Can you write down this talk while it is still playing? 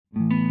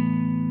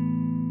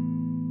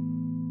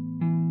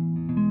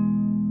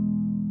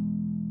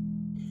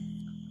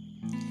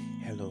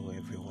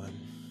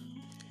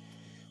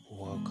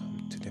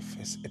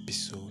this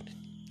episode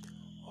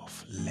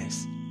of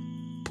Let's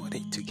Put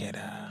It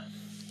Together.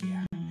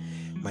 Yeah,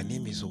 my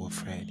name is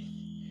Wilfred.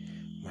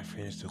 My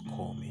friends will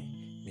call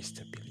me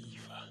Mr.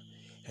 Believer.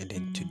 And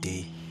then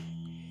today,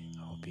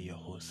 I'll be your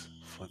host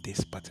for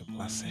this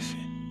particular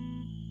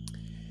session.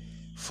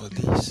 For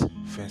this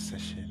first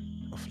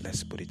session of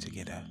Let's Put It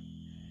Together,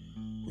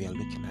 we are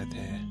looking at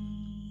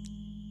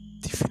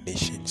the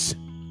definitions.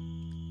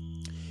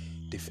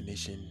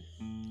 Definition,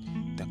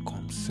 the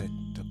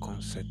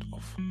concept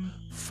of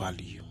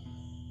value.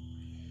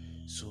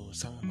 So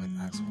someone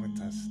might ask, what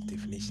does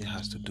definition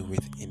has to do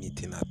with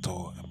anything at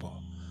all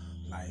about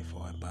life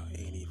or about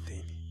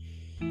anything?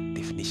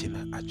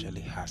 Definition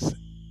actually has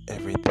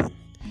everything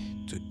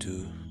to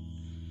do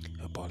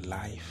about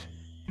life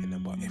and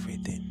about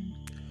everything.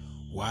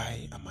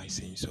 Why am I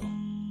saying so?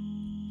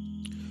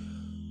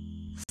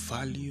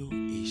 Value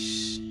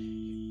is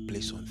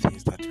placed on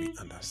things that we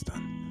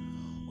understand,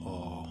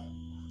 or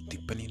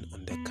depending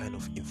on the kind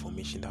of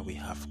information that we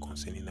have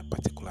concerning a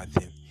particular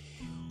thing,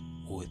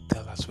 will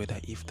tell us whether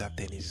if that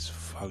thing is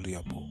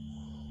valuable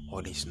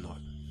or is not.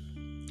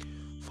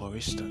 For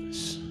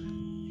instance,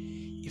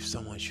 if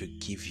someone should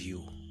give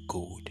you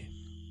gold,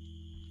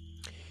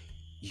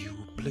 you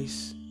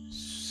place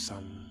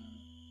some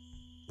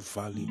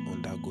value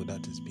on that gold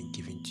that has been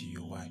given to you.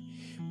 Why?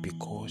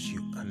 Because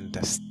you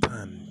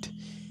understand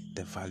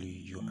the value,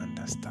 you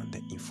understand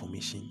the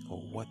information or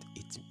what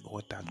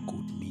that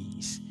gold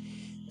means.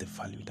 The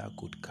value that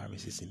gold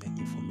carries is in the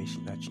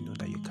information that you know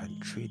that you can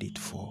trade it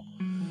for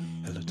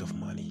a lot of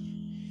money.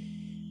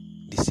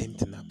 The same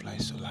thing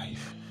applies to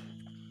life.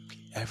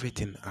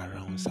 Everything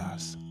around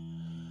us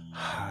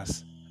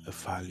has a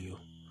value.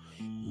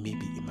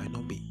 Maybe it might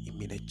not be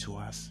immediate to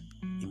us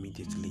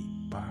immediately,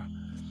 but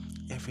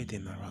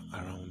everything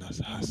around us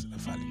has a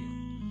value.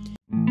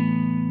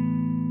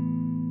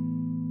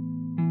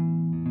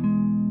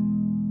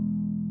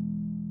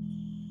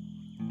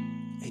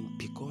 And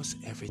because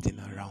everything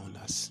around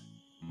us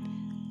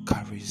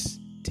carries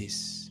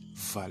this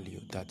value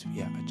that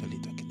we are actually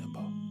talking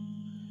about,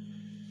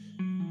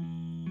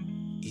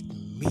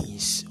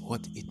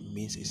 what it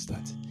means is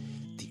that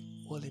the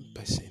only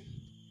person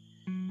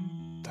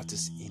that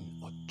is in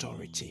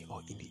authority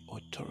or in the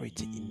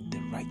authority in the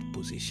right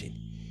position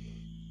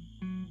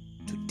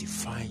to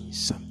define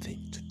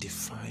something, to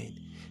define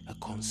a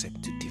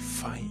concept, to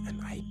define an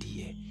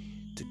idea,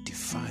 to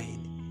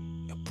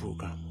define a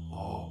program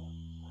or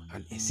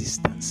an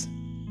existence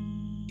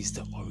is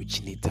the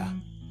originator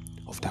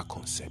of that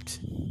concept.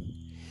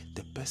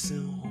 The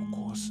person who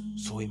calls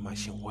sewing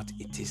machine what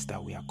it is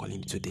that we are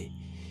calling today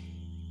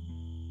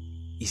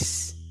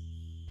is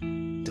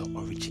the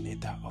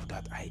originator of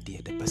that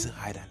idea. The person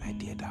had an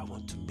idea that I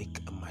want to make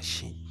a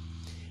machine,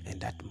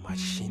 and that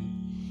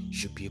machine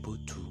should be able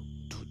to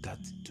do that,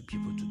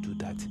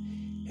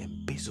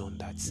 and based on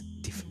that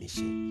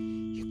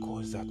definition, he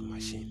calls that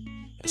machine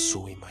a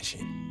sewing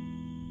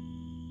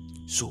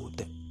machine. So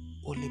the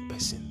only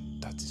person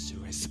that is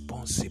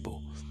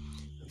responsible,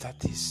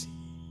 that is,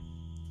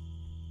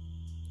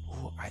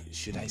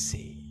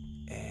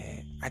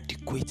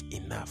 adequate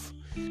enough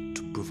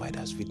to provide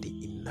us with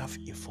the enough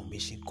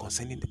information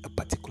concerning a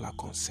particular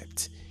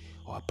concept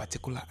or a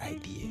particular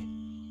idea,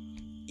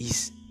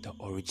 is the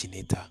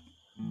originator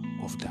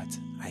of that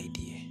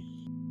idea.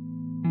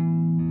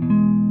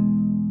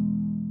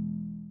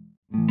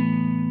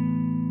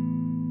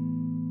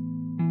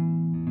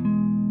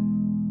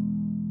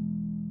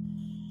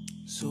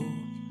 So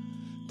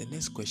the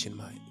next question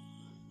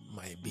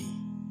might be,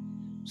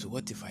 so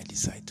what if I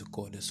decide to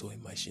call the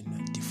sewing machine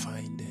and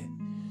define the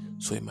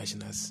sewing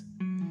machine as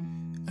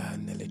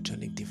an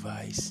electronic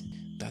device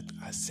that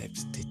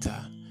accepts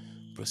data,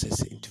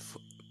 process it into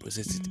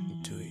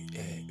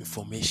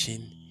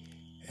information,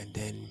 and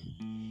then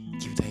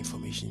give that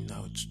information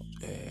out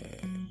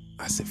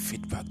as a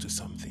feedback to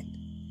something?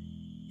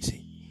 You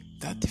see,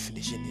 that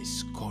definition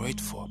is correct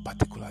for a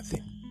particular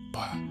thing,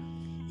 but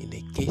in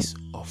the case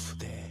of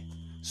the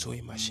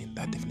sewing machine,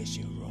 that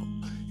definition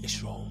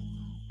is wrong.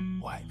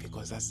 Why?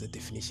 Because that's the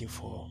definition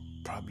for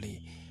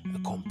probably a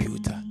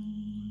computer.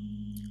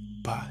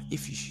 But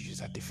if you should use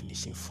that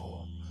definition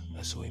for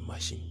a sewing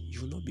machine,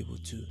 you will not be able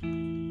to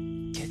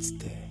get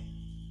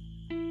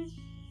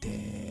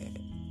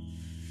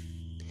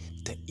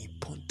the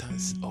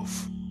importance of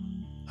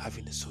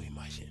having a sewing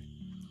machine.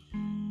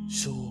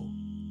 So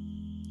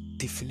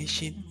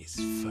definition is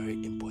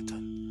very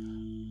important.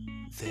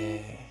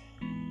 The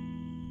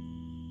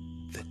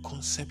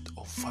concept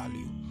of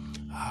value,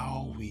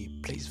 how we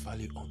place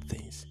value on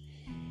things,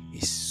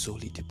 is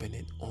solely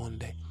dependent on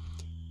the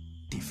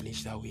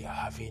definition that we are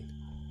having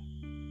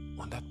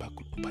on that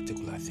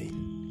particular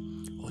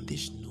thing. On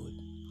this note,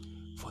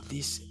 for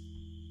this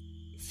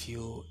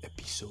few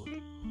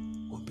episode,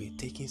 we'll be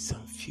taking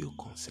some few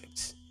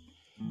concepts,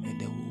 and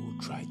then we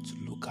will try to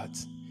look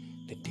at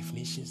the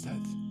definitions that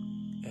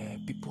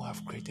people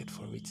have created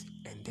for it,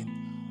 and then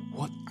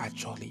what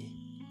actually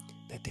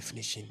the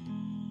definition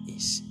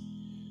is.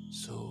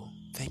 So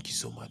thank you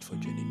so much for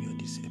joining me on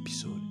this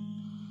episode.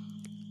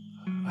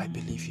 I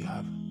believe you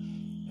have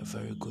a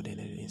very good and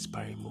an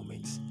inspiring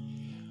moment.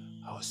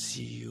 I'll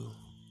see you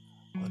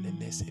on the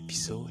next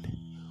episode.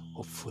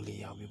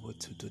 Hopefully I'll be able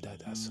to do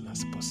that as soon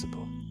as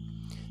possible.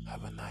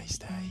 Have a nice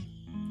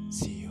time.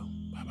 See you.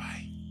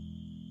 Bye-bye.